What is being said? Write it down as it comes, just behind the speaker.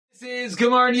This is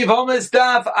Gemara Yevama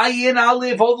Staff Ayin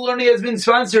Aleph. All the learning has been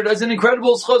sponsored as an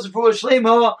incredible schos for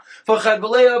Shlema for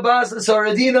Chadvalei Bas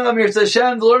Saradina Mirza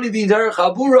Hashem. The learning the entire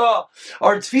Chabura.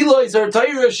 Our tefillah is our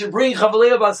Torah should bring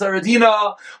Chadvalei Bas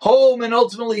Saradina home and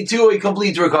ultimately to a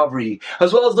complete recovery,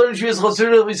 as well as learning Shvius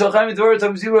Chasur V'Sachem Torah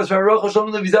Tamzivas Baruch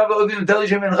Hashem Levizava Ovim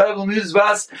Telishem and Chayv Lemuz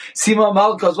Bas Sima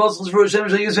Malka, as well as Chasur Hashem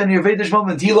Shal Yusuf and Yervei Dishmam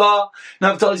Tila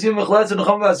Naftalizim Mechletz and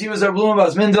Cham Vasivas Arblum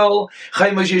Bas Mindel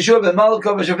Chayim Yeshua Ben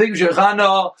Malka. We're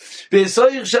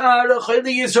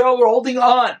holding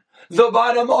on the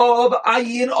bottom of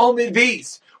Ayin Omid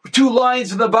Beis. 2 lines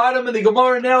from the bottom, and the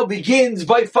Gemara now begins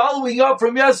by following up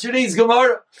from yesterday's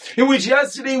Gemara, in which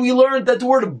yesterday we learned that the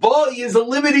word "ba" is a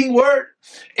limiting word.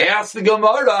 Ask the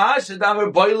Gemara,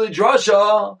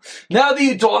 now that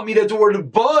you taught me that the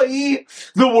word "ba,"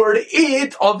 the word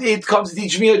 "it" of "it" comes to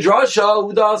teach me a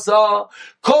drasha. Udasa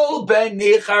kol ben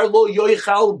nechar lo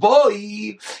yoichal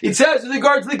boi. It says with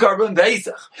regard to the Karban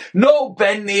Pesach, no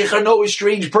ben nechar, no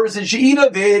estranged person should eat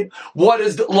of it. What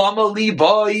is the lama li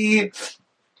boi?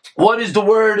 What is the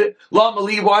word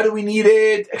lamali? Why do we need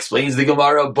it? Explains the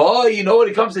Gemara. Boy, you know what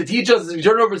it comes to teach us as we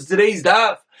turn over to today's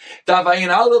daf. Daf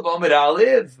Ayin Aleph, Amid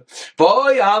Aleph.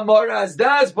 Boy, Amar as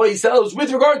das, boy, sells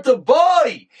with regard to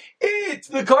boy. It's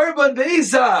the Karban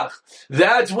Pesach.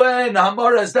 That's when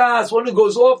Amar as das, one who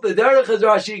goes off the derech, as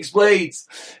Rashi explains.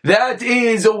 That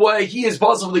is why he is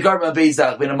possible the Karban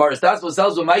Pesach. When Amar as das was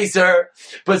sells with Meiser.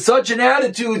 But such an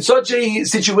attitude, such a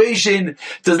situation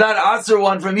does not answer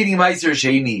one from eating Meiser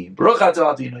Sheni. Baruch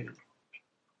atah Atinu.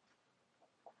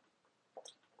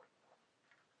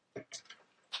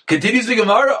 Continues the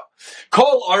Gemara.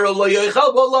 Call Arul lo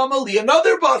yoichal bo lamali.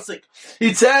 Another pasuk.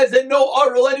 It says that no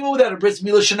Arul, anyone without a bris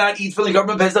milah, should not eat from the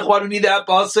Karban Pesach. Why do we need that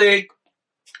pasuk?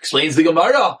 Explains the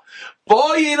Gemara.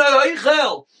 Boy in a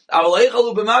yoichel.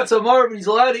 Aval b'matzah mar, but he's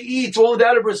allowed to eat. One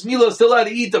without a bris milah still allowed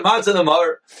to eat the matzah and the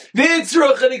mar.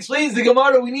 Vitzruch, and explains the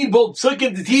Gemara. We need both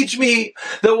psukim to teach me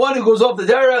the one who goes off the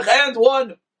derech and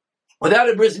one without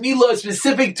a bris milah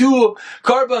specific to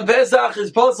Karban Pesach is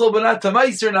possible, but not to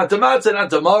Meiser, not to Matzah, not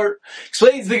to Mar.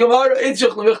 Explains the Gemara,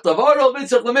 Itzchak l'michtav Arul,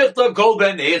 Itzchak l'michtav Kol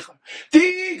Ben Nechar.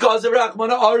 Because of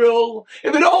Rachmana Arul,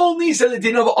 if it only says the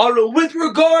din of Arul with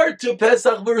regard to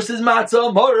Pesach versus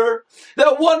Matzah Mar,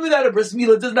 that one without a bris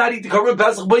milah does not eat the Karban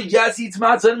Pesach, but yes, eats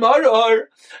Matzah and Mar.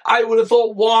 I would have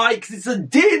thought, why? Because it's a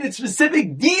din, it's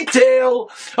specific detail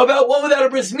about one without a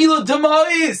bris milah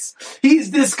demais.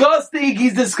 He's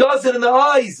disgusting in the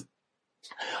eyes.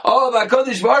 Oh,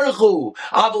 HaKadosh Baruch Hu,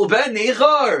 Avol Ben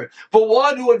Nechar. But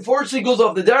one who unfortunately goes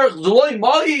off the derech, Zoloi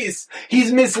Ma'is,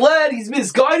 he's misled, he's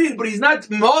misguided, but he's not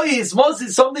Ma'is. Ma'is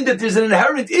is something that there's an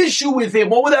inherent issue with him.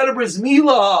 One without a bris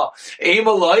milah.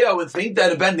 Emalai, I would think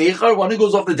that a Ben Nechar, one who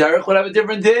goes off the derech, would have a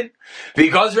different din.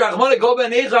 Because Rachmana Kol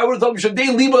Ben Nechar, I would have told him,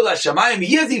 Shavdei Liba Lashamayim.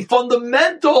 He has a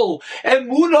fundamental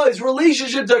emunah, his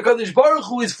relationship to HaKadosh Baruch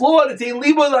Hu is flawed. It's a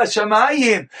Liba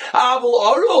Lashamayim. Avol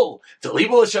Arul, to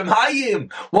Liba Lashamayim.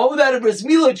 One without a bris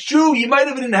milah, it's true, he might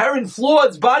have an inherent flaw,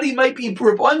 his body might be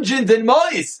repugnant and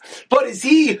moist, but is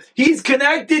he's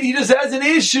connected, he just has an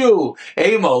issue.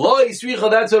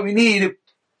 That's what we need.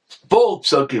 Both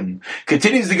psukim.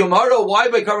 Continues the Gemara, why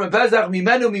by Karban Pesach,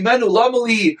 mimenu,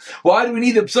 lamali? Why do we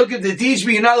need the psukim to teach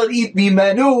me you're not allowed to eat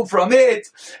mimenu from it?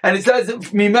 And it says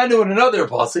mimenu in another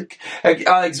pasuk.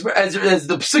 As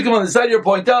the psukim on the side here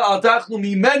point out, al tachnu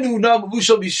mimenu na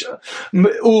mavushal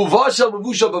uvashal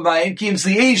mavushal b'mayim, ki im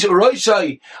sli'ish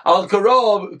roishai al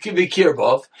karov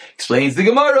v'kirbov. Explains the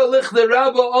Gemara, lich the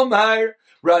Rabba Omar,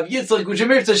 Rav Yitzchak, which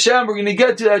Amir Tashem, we're going to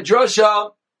get to that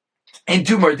drasha in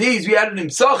 2 more days. We added him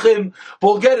Sachim, but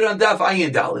we'll get it on Daf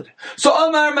Ayin Daled. So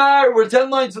Amar Mar, we're 10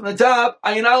 lines from the top,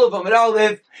 Ayin Aleph, Amar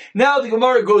Aleph. Now the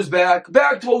Gemara goes back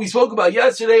to what we spoke about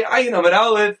yesterday, Ayin Amar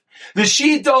Aleph. The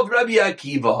sheet of Rabbi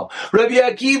Akiva. Rabbi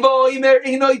Akiva, Imer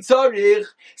Einoi Tzarich,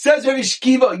 says Rabbi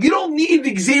Akiva, you don't need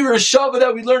the Gzeira Shava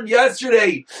that we learned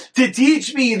yesterday to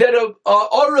teach me that a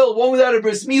Arul, one without a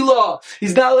bris milah,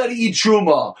 is not allowed to eat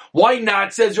Truma. Why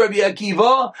not, says Rabbi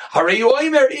Akiva? Hareyu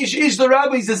Imer Ish Ish, the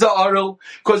rabbi says Arul,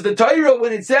 because the Torah,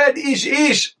 when it said Ish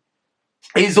Ish,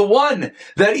 is the one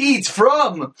that eats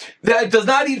from, that does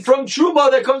not eat from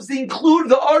Truma, that comes to include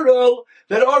the Arul,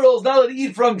 that Arul is not allowed to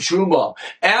eat from Truma.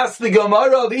 Ask the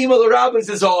Gemara of Ima the Rabbi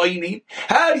says Ainin.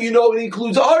 How do you know it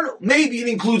includes Arul? Maybe it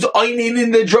includes Ainin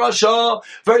in the drasha,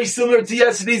 very similar to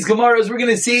yesterday's Gemara, as we're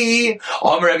going to see.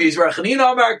 Amar Rabbi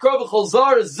Yisrachanina, Amar Krav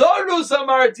Chalzar, Zarus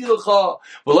Amar Tilacha,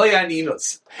 V'lo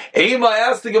Yaninus. Ema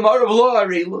asked the Gemara, V'lo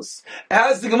Arelus.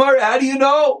 Ask the Gemara, how do you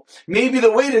know? Maybe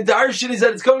the way to darshan is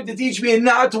that it's coming to teach me and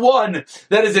not one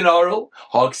that is an Arul.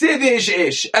 Haksiv Ish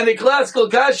Ish. And the classical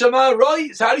Kashama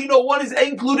Rois. How do you know one is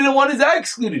included and one is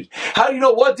excluded. How do you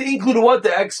know what to include and what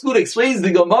to exclude? Explains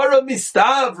the Gemara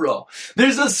Mistavra.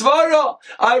 There's a svara.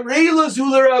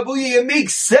 It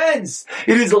makes sense.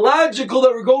 It is logical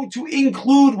that we're going to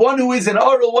include one who is an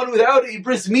Arel, one without a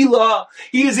bris milah.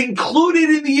 He is included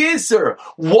in the Yisr.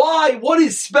 Why? What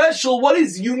is special? What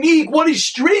is unique? What is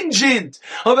stringent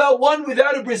about one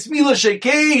without a bris milah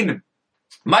shekain?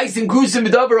 Maisim Grusim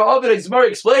Medaber Ovid, as Gemara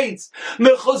explains,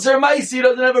 Mechoser Maisi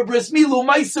doesn't have a bris milu,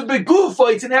 Maisa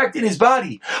Begufa, it's an act in his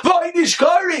body. Vainish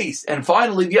Karis. And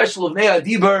finally, the Yeshel of Nea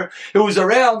Adibar, who was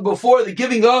around before the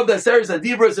giving of the Seres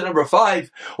Adibar, is number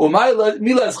 5. Umayla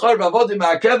Mila Schar Bavodim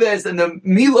Ma'akeves, and the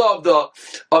Mila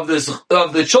of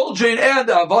the children and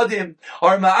the Avadim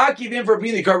are Ma'akivim for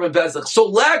being the Karban Pesach. So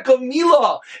lack of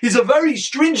Mila is a very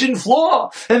stringent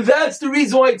flaw, and that's the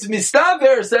reason why it's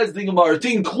Mistaver, says the Gemara,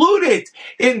 to include it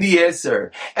in the Yisr.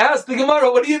 Ask the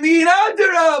Gemara, what do you mean?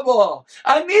 Adarabba.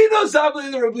 Aninos Abli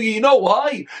the Rabbi. You know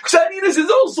why? Because Aninos is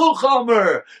also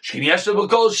Chamer. Shkin Yeshta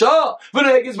B'kol Shah.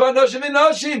 V'negis B'nashim and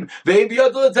Nashim. Ve'im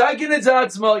B'yot L'takin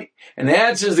Etzatzmai. And the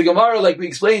answer is the Gemara, like we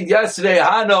explained yesterday,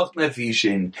 Hanoch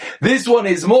Nefishin. This one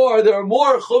is more, there are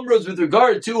more Chumras with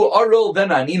regard to Arul than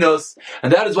Aninos.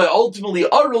 And that is why ultimately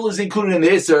Arul is included in the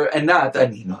Yisr and not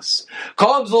Aninos.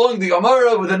 Comes along the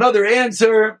Gemara with another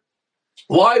answer.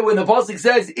 Why, when the pasuk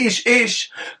says ish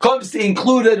comes to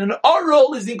include it, an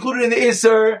arul is included in the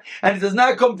iser, and it does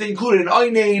not come to include an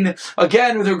einain.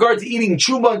 Again, with regard to eating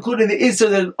truma, included in the iser,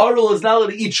 that an arul is not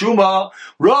allowed to eat truma.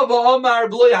 Rava Omar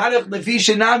b'loy hanech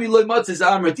nefisha nami loy matzis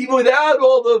amrit. Even without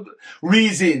all the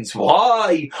reasons.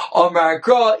 Why? Omar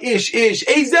kra ish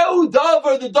ezeu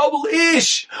davar, the double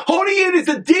ish. Only it is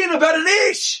a din about an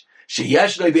ish. Where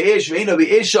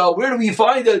do we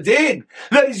find a din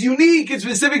that is unique and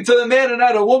specific to the man and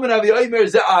not a woman?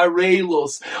 Aninos,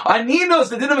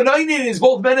 the din of an einin is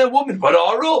both men and women, but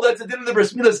arul, that's the din of the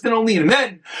bris milah, it's din only in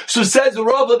men. So says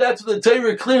Rava, that's what the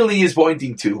Torah clearly is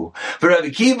pointing to. For Rabbi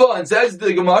Kiva, and says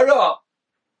the Gemara,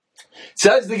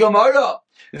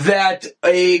 that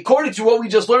according to what we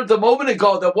just learned a moment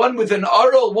ago, that one with an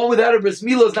arul, one without a bris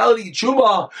milah is not allowed to eat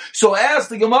truma. So ask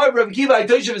the Gemara, Rabbi Kiva,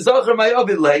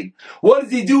 what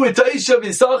does he do with Taisha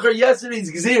v'Sachar yesterday's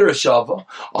Gezerah Shava?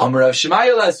 Amar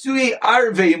Shemaya Lasui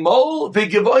Arvei Mol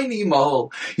v'Gevoini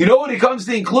Mol. You know what it comes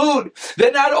to include?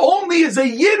 That not only is a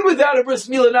Yid without a bris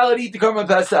milah not allowed to eat the Karban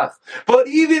Pesach, but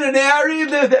even an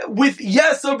area with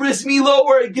yes a bris milah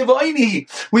or a Gevoini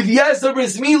with yes a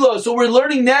bris milah. So we're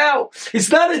learning now, it's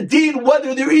not a din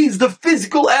whether there is the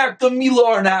physical act of milah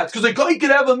or not. Because a guy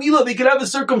could have a milah, they could have a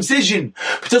circumcision,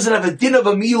 but doesn't have a din of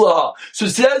a milah. So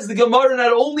says the Gemara,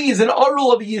 not only is an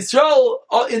arul of Yisrael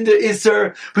in the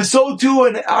Isser, but so too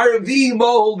an Aravi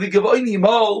mol, the Gavoini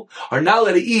mol, are not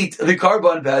allowed to eat the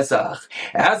Karban Pesach.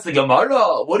 Ask the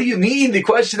Gemara, what do you mean? The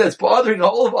question that's bothering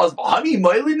all of us, they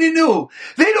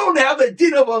don't have a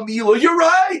din of a milah. You're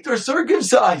right, they're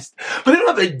circumcised, but they don't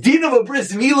have a din of a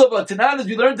bris milah. But Tanan, as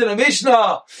we learned in a Mishnah,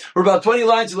 we're about 20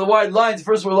 lines to the wide lines. The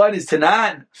first word line is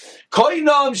Tanan. Someone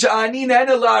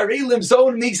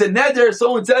makes a neder,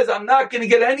 someone says, I'm not going to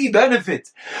get any benefit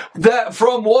that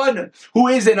from one who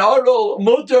is an arul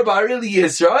mutar ba'arili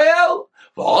Yisrael.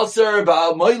 Because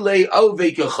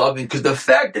the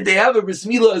fact that they have a bris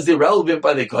milah is irrelevant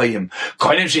by the Koyim.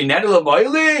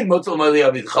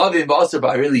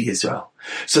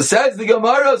 So says the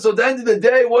Gemara, so at the end of the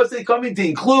day, what's it coming to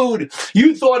include?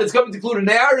 You thought it's coming to include a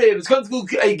narrative, it's coming to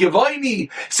include a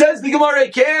Gevaini. Says the Gemara,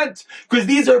 it can't, because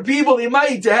these are people, they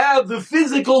might have the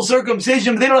physical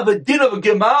circumcision, but they don't have a din of a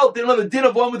Gemal, they don't have a din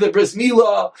of one with a bris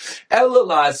milah.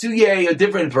 Elala, Suye, a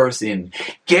different person.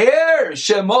 Ger,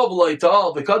 Shemov,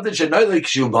 Loital, V'katan Shenaylik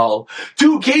Shumal.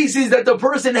 2 cases that the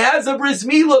person has a bris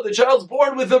milah, the child's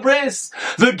born with a bris.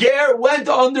 The Ger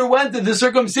underwent the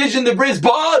circumcision, the bris,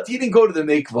 but he didn't go to the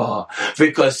mikvah.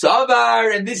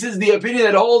 V'kasavar, and this is the opinion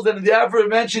that holds that in the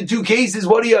aforementioned 2 cases,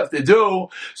 what do you have to do?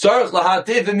 Sarach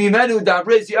lahatif mimenu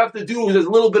dabris, you have to do there's a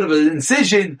little bit of an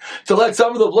incision to let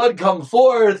some of the blood come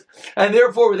forth, and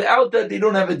therefore without that they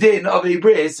don't have a din of a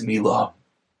bris milah.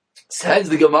 Says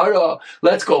the Gemara,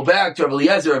 let's go back to Rabbi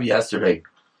Eliezer of yesterday.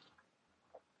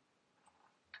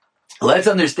 Let's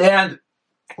understand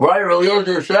why Rabbi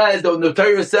Eliezer says that when the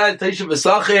Torah says Taisha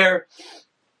v'Sachar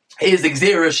is the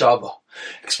Gezerah Shava.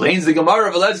 Explains the Gemara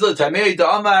of Eliezer Tamei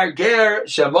Da'amar Ger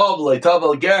Shemov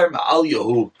Leitavel Ger Ma'al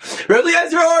Yehu. Rabbi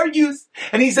Eliezer argues,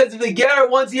 and he says if the Ger,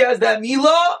 once he has that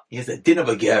milah, he has a din of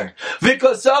a Ger.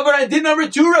 V'kasavar, and din number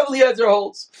 2 Rabbi Eliezer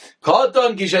holds.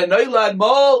 Katan Kishanoi Lad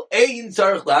Mal Ein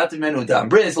Tzarich Latimenu Dam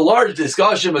Bris. It's a large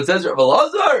discussion, but says Rabbi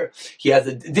Eliezer, he has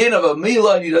a din of a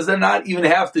milah, and he does not even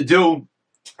have to do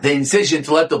the incision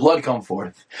to let the blood come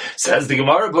forth. Says the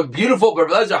Gemara, but beautiful, what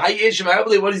does he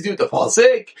do with the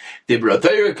Pasik? He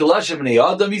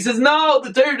says, no,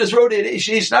 the Torah just wrote it,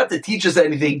 Ish, not to teach us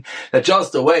anything, that's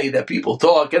just the way that people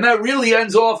talk. And that really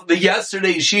ends off the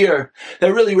yesterday's shir,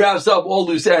 that really wraps up all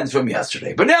loose ends from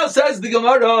yesterday. But now says the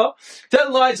Gemara,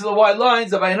 10 lines of the white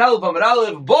lines of Ayin Aleph, Amar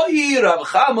Aleph, Boi Rav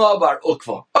Chama bar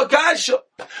Ukva. Akasha.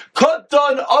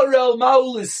 Katan Arel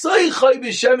Maul is Seichai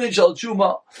B'Shemen Shal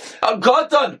Chuma.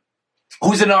 Katan,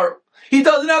 who's an Arel? He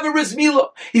doesn't have a bris milah.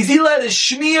 Is he let to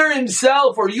smear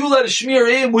himself, or you let to smear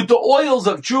him with the oils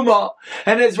of truma?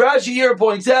 And as Rashi here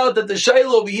points out, that the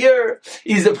shayla over here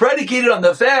is predicated on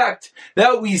the fact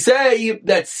that we say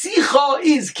that sicha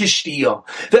is kishtiya,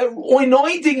 that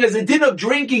anointing is a din of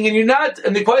drinking, and you're not.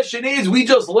 And the question is, we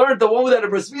just learned the one without a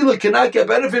bris milah cannot get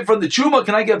benefit from the truma.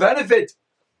 Can I get benefit?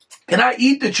 Can I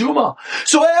eat the truma?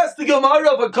 So I asked the Gemara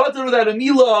of a katan without a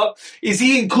milah, is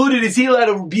he included? Is he allowed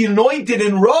to be anointed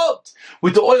and rubbed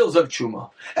with the oils of truma?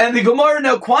 And the Gemara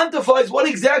now quantifies what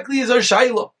exactly is our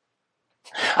shayla.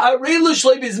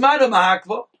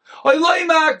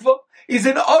 Is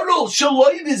an arul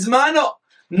shaloi bizmana,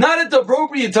 not at the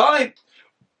appropriate time.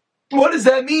 What does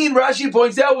that mean? Rashi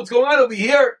points out what's going on over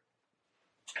here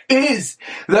is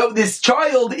that this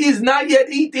child is not yet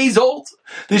 8 days old.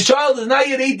 This child is not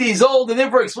yet 8 days old, and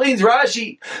therefore explains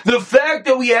Rashi, the fact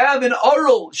that we have an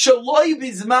arul shaloi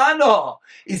bizmana,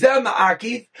 is that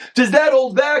ma'akif? Does that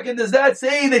hold back, and does that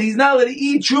say that he's not allowed to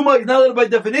eat truma? He's not allowed to, by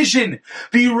definition,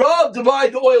 be rubbed by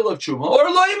the oil of truma? Or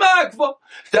loy ma'akva?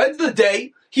 That's the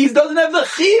day. He doesn't have the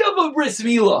chiyuv of bris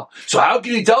milah. So how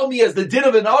can you tell me as the din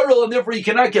of an arul, and therefore he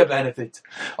cannot get benefit?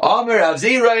 Amar Rav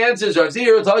Zira answers, Rav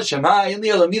Zira told Shemai, in the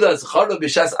Elamila Zechara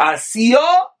b'shas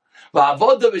asiyah,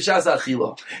 v'avoda b'shas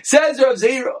achila. Says Rav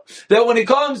Zira, that when it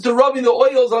comes to rubbing the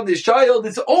oils on this child,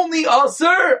 it's only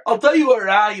aser. I'll tell you a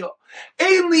raya.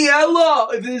 Ein li ela,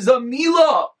 if there's a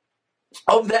milah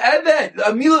of the Eved,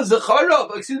 a milah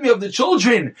zecharav, of the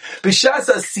children, b'shas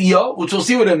asiyah, which we'll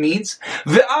see what it means,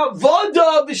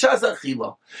 ve'avoda b'shas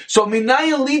achila. So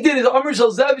minayin lidin is amr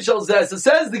shal zeh v'shal zeh. So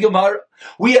says the Gemara,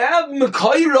 we have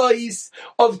mekayrais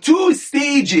of 2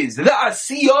 stages: the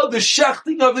asiyah, the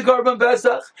shechting of the Karban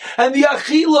Pesach, and the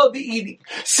achila, the eating.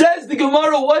 Says the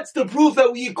Gemara, what's the proof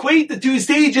that we equate the 2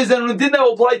 stages, and when did that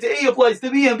apply to A applies to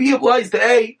B, and B applies to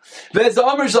A?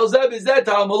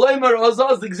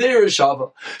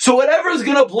 So whatever is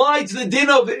going to apply to the din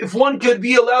of if one could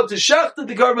be allowed to shech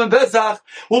the Karban Pesach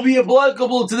will be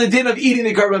applicable to the din of eating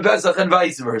the Karban Pesach, and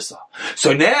vice versa.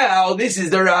 So now this is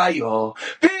the raya.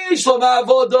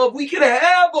 We could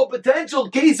have a potential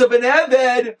case of an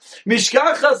Eved,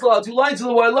 Mishkachas La, 2 lines to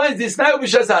the white lines, this now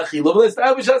b'shas achila, this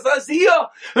now b'shas asiyah.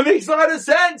 It makes a lot of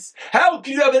sense. How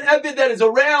can you have an Eved that is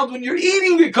around when you're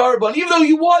eating the Karban, even though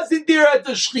he wasn't there at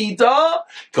the Shechita?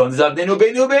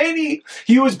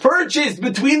 He was purchased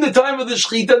between the time of the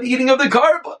Shechita and the eating of the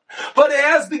Karban. But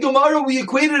as the Gemara, we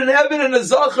equated an Eved and a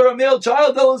Zachar, a male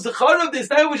child, that was Zachar of this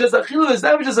now b'shas achila, this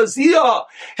now b'shas asiyah.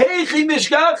 Hey,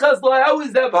 Mishkachas La, how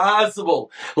is that possible? Is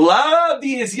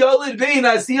in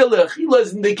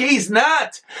the case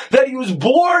not that he was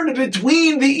born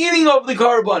between the eating of the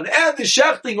Karban and the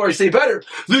shechting, or say better,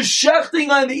 the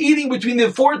shechting and the eating between the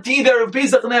 14th Erev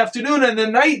Pesach in the afternoon and the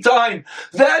nighttime.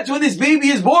 That's when this baby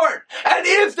is born. And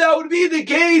if that would be the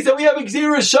case, and we have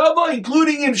Gzira Shava,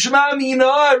 including him Shema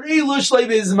Mina, Reilush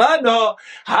Leibizmana,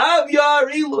 Havya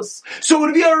Reilus. So it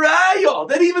would be a raya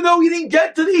that even though he didn't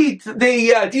get to eat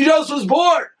yet, he just was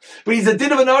born. But he's a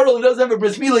din of an arul, he doesn't have a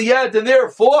bris milah yet, and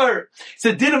therefore, it's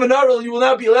a din of an arul, you will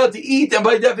not be allowed to eat, and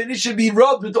by definition be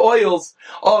rubbed with the oils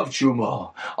of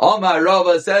truma. Amar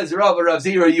Rava says, Rav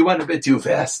Zira, you went a bit too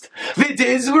fast.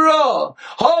 V'tizvara,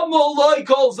 hamoloi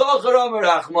kol zachar amar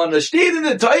achman, state in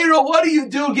the Torah, what do you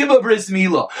do? Give a bris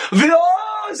milah.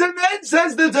 And then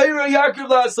says the Torah, Yaakov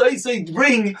La'asai,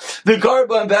 bring the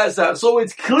Karban Pesach. So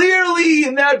it's clearly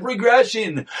in that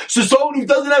progression. So someone who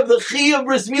doesn't have the Chi of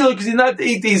Bris Milah because he's not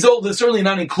 8 days old is certainly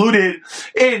not included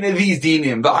in these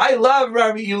dinim. But I love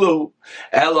Rabbi Ilu.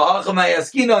 And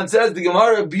says the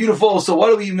Gemara, beautiful. So what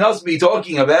do we must be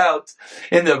talking about?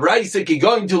 In the Brisa,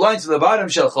 going 2 lines to the bottom,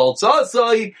 Chama.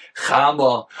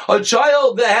 A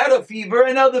child that had a fever,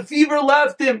 and now the fever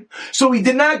left him. So he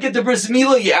did not get the bris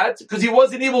milah yet, because he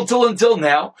wasn't able to until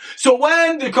now. So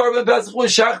when the Karban Pesach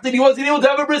was shachted, he wasn't able to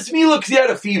have a bris milah because he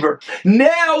had a fever.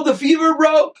 Now the fever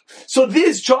broke. So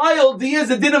this child, he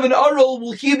has a din of an arul,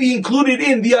 will he be included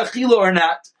in the achila or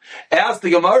not? Asked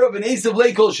the Gemara of an Esav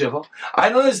Leikol Shiva. I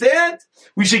don't understand.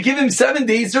 We should give him 7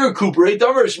 days to recuperate.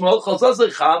 And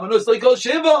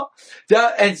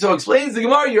so explains the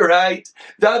Gemara, you're right.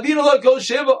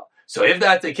 So if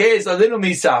that's the case, so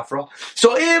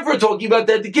if we're talking about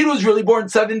that, the kid was really born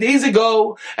 7 days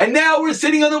ago, and now we're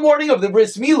sitting on the morning of the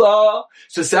bris milah.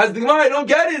 So says the Gemara, I don't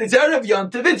get it. It's Erev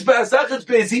Yantiv, it's Pesach, it's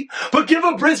busy, but give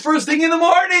a bris first thing in the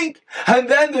morning, and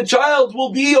then the child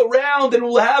will be around and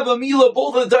will have a milah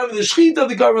both at the time of the shechita of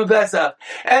the Karban Pesach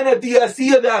and at the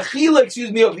asiyah, the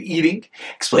achila, of the eating.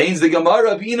 Explains the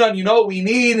Gemara, Binan, we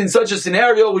need in such a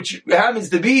scenario, which happens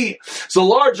to be so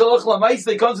large, halach l'maisa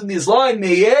that comes in this line,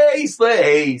 me'eis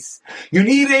le'eis. You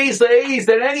need eis le'eis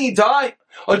at any time.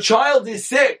 A child is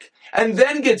sick and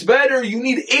then gets better. You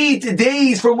need 8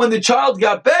 days from when the child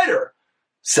got better.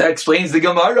 So explains the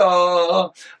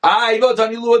Gemara. My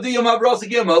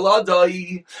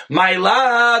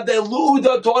lad, the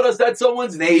Luda taught us that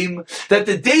someone's name, that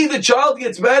the day the child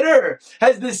gets better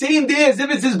has the same day as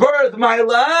if it's his birth. My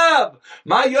lab.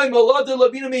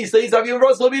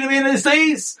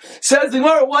 Says the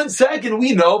Gemara, 1 second,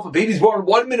 we know if a baby's born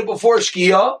 1 minute before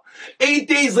Shkia, 8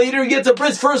 days later he gets a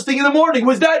bris first thing in the morning.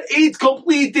 Was that 8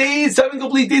 complete days, 7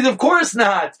 complete days? Of course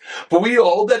not. But we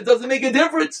hold that it doesn't make a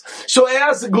difference. So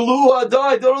ask Glu Ada,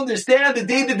 I don't understand. The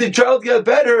day that the child got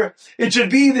better, it should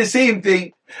be the same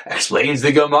thing. Explains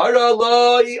the Gemara,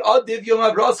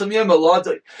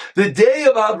 the day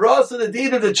of Habrasa, the day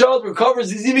that the child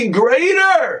recovers, is even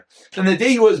greater than the day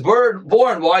he was born.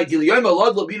 Why?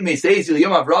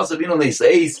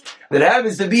 That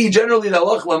happens to be generally the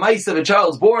halach l'maisa of a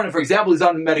child's born, and for example, he's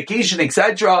on medication,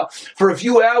 etc. For a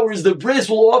few hours, the bris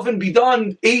will often be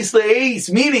done ace le'ace,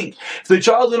 meaning if the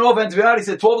child went off antibiotics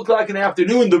at 12 o'clock in the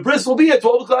afternoon, the bris will be at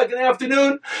 12 o'clock in the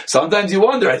afternoon. Sometimes you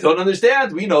wonder, I don't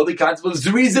understand. We know the concept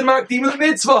of reason makdim the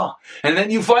mitzvah, and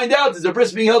then you find out there's a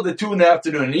bris being held at 2 in the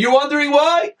afternoon, and you're wondering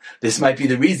why. This might be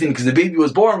the reason, because the baby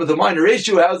was born with a minor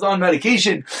issue, was on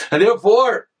medication, and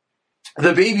therefore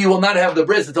the baby will not have the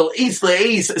bris until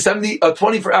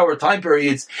 24-hour time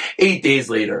periods, 8 days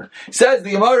later. Says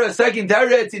the Gemara, second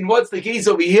teretz, in what's the case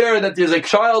over here, that there's a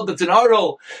child that's an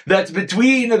arul, that's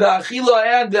between the achila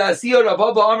and the asiyah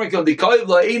rababa amrikam, the kaiv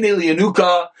la'ein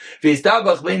elianuka,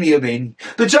 v'estabach b'ni yabeni.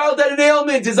 The child had an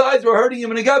ailment, his eyes were hurting him,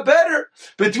 and it got better.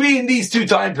 Between these 2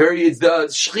 time periods, the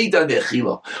shechita and the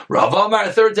achila. Rav Amar,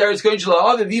 third teretz,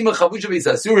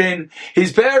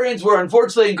 his parents were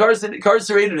unfortunately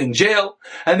incarcerated in jail,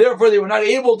 and therefore they were not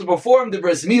able to perform the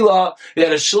bris milah. They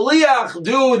had a shliach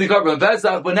do the Karban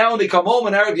Pesach, but now when they come home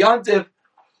on Erev Yantiv,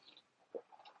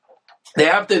 they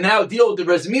have to now deal with the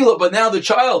bris milah. But now the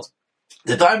child,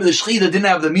 the time of the shechita, didn't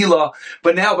have the milah,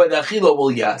 but now by the achila, well,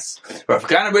 yes.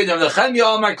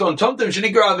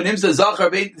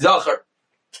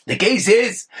 The case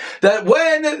is that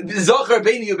when Zachar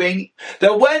Beini Yubeni,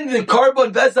 that when the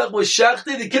Karban Pesach was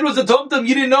shechted, the kid was a tomtom,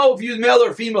 you didn't know if he was male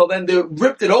or female. Then they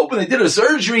ripped it open, they did a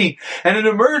surgery, and it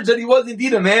emerged that he was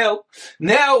indeed a male.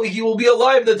 Now he will be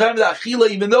alive at the time of the Achila,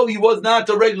 even though he was not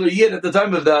a regular yid at the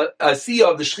time of the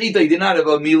Asiyah of the Shechita, he did not have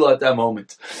a Milah at that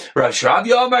moment. Rav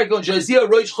Shravya Amar Kon Shaziyah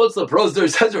Rosh Chutz LaPros, there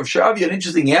says Rav Shravya, an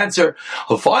interesting answer.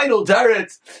 A final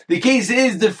teretz. The case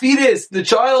is the fetus, the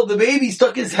child, the baby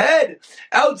stuck his head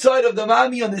outside of the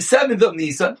mami on the 7th of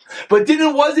Nisan, but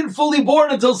wasn't fully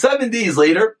born until 7 days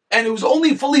later, and it was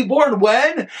only fully born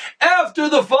when? After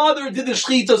the father did the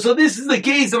shechita. So this is the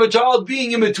case of a child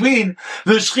being in between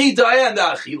the shechita and the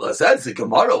achila. Says the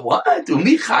Gemara, what?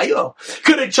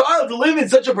 Could a child live in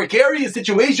such a precarious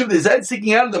situation with his head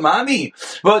sticking out of the mami?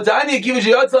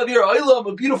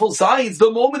 A beautiful science. The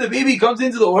moment the baby comes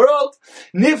into the world,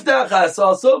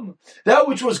 that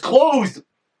which was closed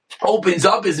opens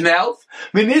up his mouth,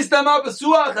 and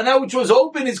that which was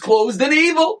open is closed and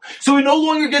evil. So he no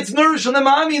longer gets nourished from the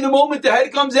mommy in the moment the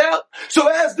head comes out. So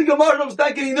ask the Gemara, if it's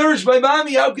not getting nourished by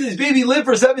mommy, how can this baby live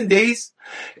for 7 days?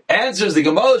 Answers the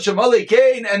Gemara, Shamalei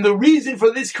Kain, and the reason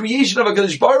for this creation of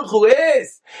HaKadosh Baruch Hu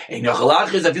is, you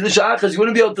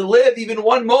wouldn't be able to live even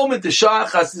 1 moment. The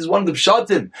Shachas is one of the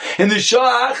Pshatim. In the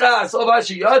Shachas of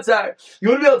Asher Yatzar, you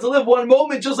wouldn't be able to live 1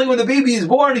 moment, just like when the baby is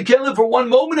born, you can't live for 1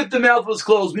 moment if the mouth was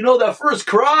closed. We know that first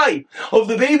cry of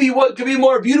the baby, what could be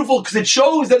more beautiful, because it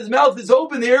shows that his mouth is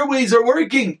open, the airways are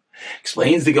working.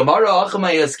 Explains the Gemara,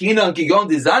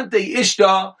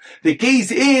 the case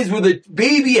is where the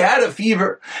baby had a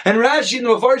fever. And Rashi and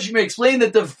the Mefarshim explain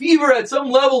that the fever at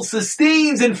some level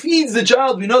sustains and feeds the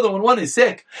child. We know that when one is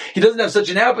sick, he doesn't have such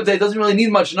an appetite, doesn't really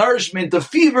need much nourishment. The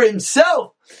fever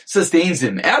himself sustains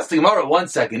him. Ask the Gemara 1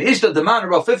 second. Ishta Deman,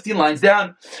 about 15 lines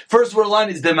down. First word line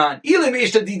is Deman. Ilim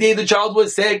Ishta Didei, the child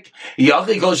was sick.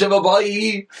 Yachi Kol Sheva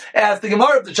Ba'i. Ask the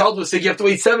Gemara, if the child was sick, you have to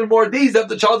wait 7 more days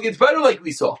after the child gets better, like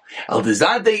we saw. El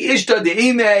Dezante Ishta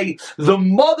De'ime, the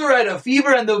mother had a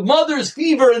fever, and the mother's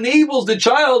fever enables the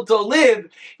child to live,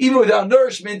 even without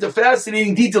nourishment, a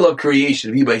fascinating detail of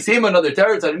creation. Another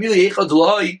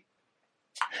territory,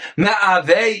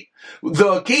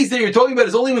 the case that you're talking about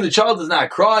is only when the child does not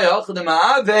cry. When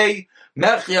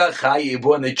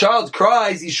the child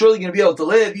cries, he's surely going to be able to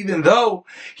live, even though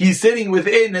he's sitting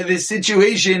within this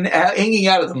situation, hanging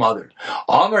out of the mother.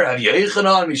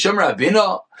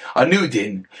 A new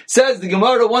din. Says the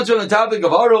Gemara, once we're on the topic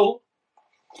of Arul,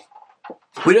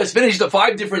 we just finished the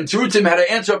 5 different truthim, how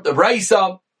to answer up the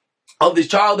Braisa of this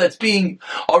child that's being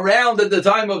around at the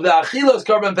time of the Achilas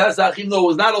Karban Pesach, even though it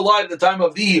was not alive at the time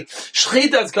of the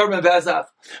Shchitas Karban Pesach.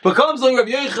 But comes along Rav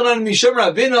Yochanan Misham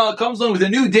Rabina, comes along with a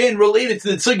new din related to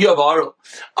the Tzugya of Arul.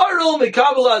 Arul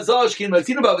Mekabel Azah Shkin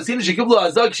Matina Bavasina Shekibla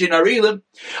Azah Kshin Arilim.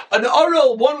 An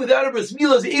Arul, one without a bris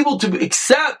milah, is able to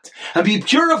accept and be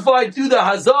purified through the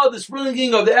Hazah, the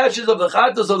sprinkling of the ashes of the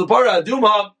Chatos of the Parah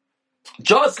Aduma.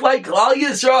 Just like Klal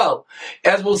Yisrael,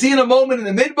 as we'll see in a moment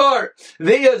in the Midbar,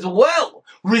 they as well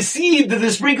received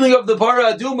the sprinkling of the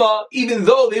Parah Aduma, even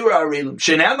though they were Arelim.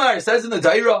 Shenamar says in the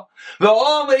Torah,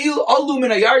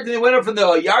 they went up from the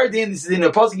Yarden. This is in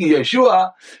the Pasuk in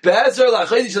Yeshua. The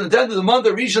 10th of the month, the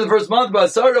Rishon of the first month,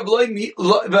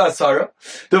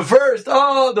 the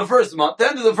first month,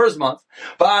 10th of the first month.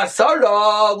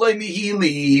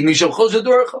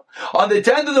 On the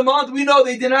 10th of the month, we know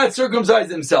they did not circumcise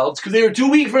themselves because they were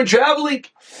too weak from traveling.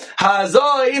 And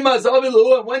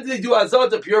when did they do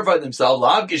Hazah to purify themselves?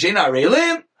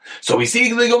 So we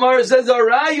see the Gemara says,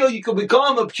 Arayo, you can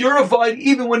become a purified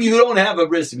even when you don't have a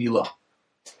bris milah.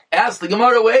 Ask the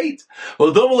Gemara, wait.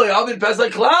 Well,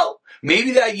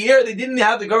 maybe that year they didn't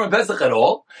have the Karban Pesach at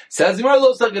all. Says the Gemara,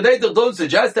 don't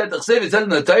suggest that. It says in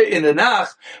the Nach,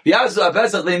 V'yasu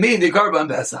Pesach, they made the Karban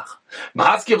Pesach.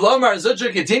 Mahaskiv Lomar, such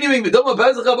a continuing, V'doma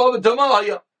Pesach, Abba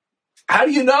Tomah. How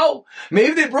do you know?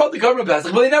 Maybe they brought the Karban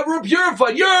Pesach, but they never were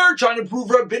purified. You're trying to prove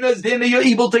Rabbina's din that you're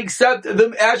able to accept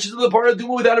the ashes of the Parah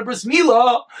Aduma without a bris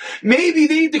milah. Maybe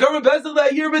they eat the Karban Pesach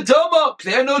that year b'tama.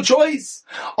 They had no choice.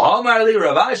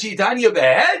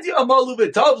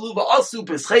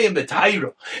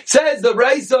 Says the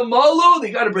Raisa Malu,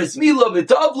 they got a bris milah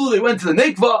b'tavlu, they went to the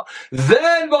mikvah,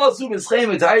 then v'asu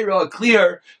b'scheim b'tayra, a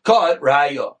clear cut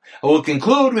raya. I will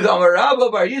conclude with Amar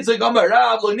Rabba Bar Yitzchak Amar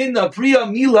Rav Lo Ninna Priya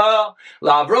Mila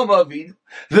LaAvraham Avinu.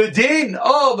 The din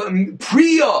of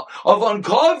Priya, of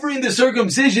uncovering the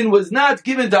circumcision, was not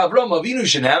given to Avraham Avinu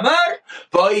Shenamar.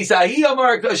 Va'isahi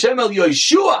Amar Hashem El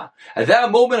Yoshua. At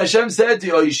that moment, Hashem said to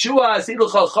Yoshua,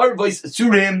 "Asidulcha Charvos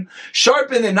Tzurim,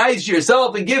 sharpen the knives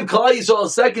yourself and give Klal Yisrael a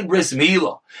second bris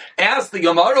milah." Ask the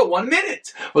Gemara 1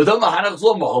 minute.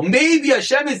 Maybe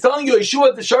Hashem is telling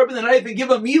Yoshua to sharpen the knife and give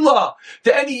a milah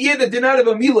to any year that did not have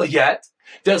a milah yet.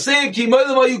 They're saying, says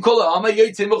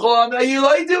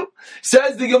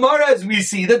the Gemara, as we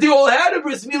see, that they all had a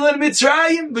bris milah in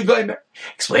Mitzrayim.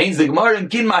 Explains the Gemara in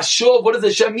Kin Mashov, what does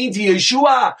Hashem mean to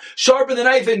Yeshua? Sharpen the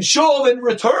knife and shov and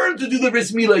return to do the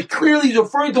bris milah. Clearly he's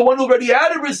referring to one who already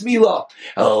had a bris milah.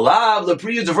 Alav, the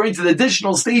priya is referring to the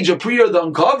additional stage of priya, the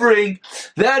uncovering.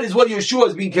 That is what Yeshua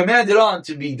is being commanded on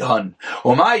to be done.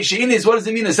 Omai Sheinis, what does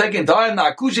it mean a second time?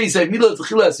 Na'akushe say milah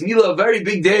t'chilas milah, a very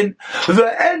big din.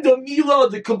 The end of milah,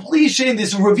 the completion,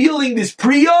 this revealing, this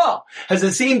priya, has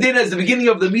the same din as the beginning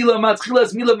of the milah.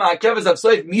 Matchilas milah ma'akevas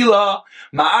avsoif milah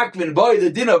ma'akvin by the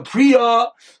din of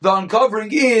priya. The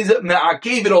uncovering is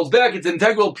ma'akev, it holds back, it's an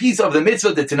integral piece of the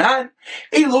mitzvah the tanan.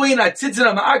 Eloin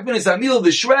atzitzina ma'akvin is milah,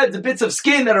 the shreds, the bits of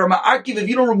skin that are ma'akev, if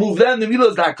you don't remove them, the milah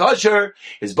is not kosher.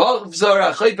 Is b'chzar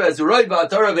achayfa as roi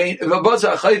v'atara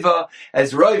v'basar achayfa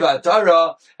as roi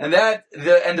v'atara, and that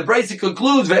the Brisa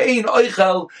concludes ve'ein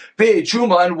oichel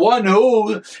be'truma, and one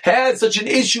who has such an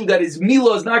issue that his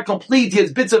milah is not complete, he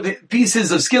has bits of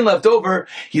pieces of skin left over,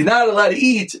 he's not allowed to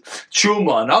eat truma.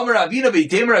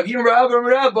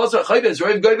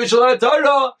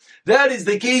 That is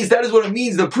the case, that is what it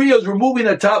means. The priya is removing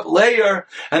the top layer,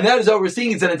 and that is how we're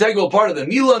seeing it's an integral part of the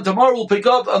milah. And tomorrow we'll pick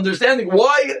up understanding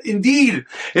why indeed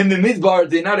in the midbar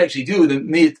they not actually do the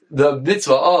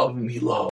mitzvah of milah.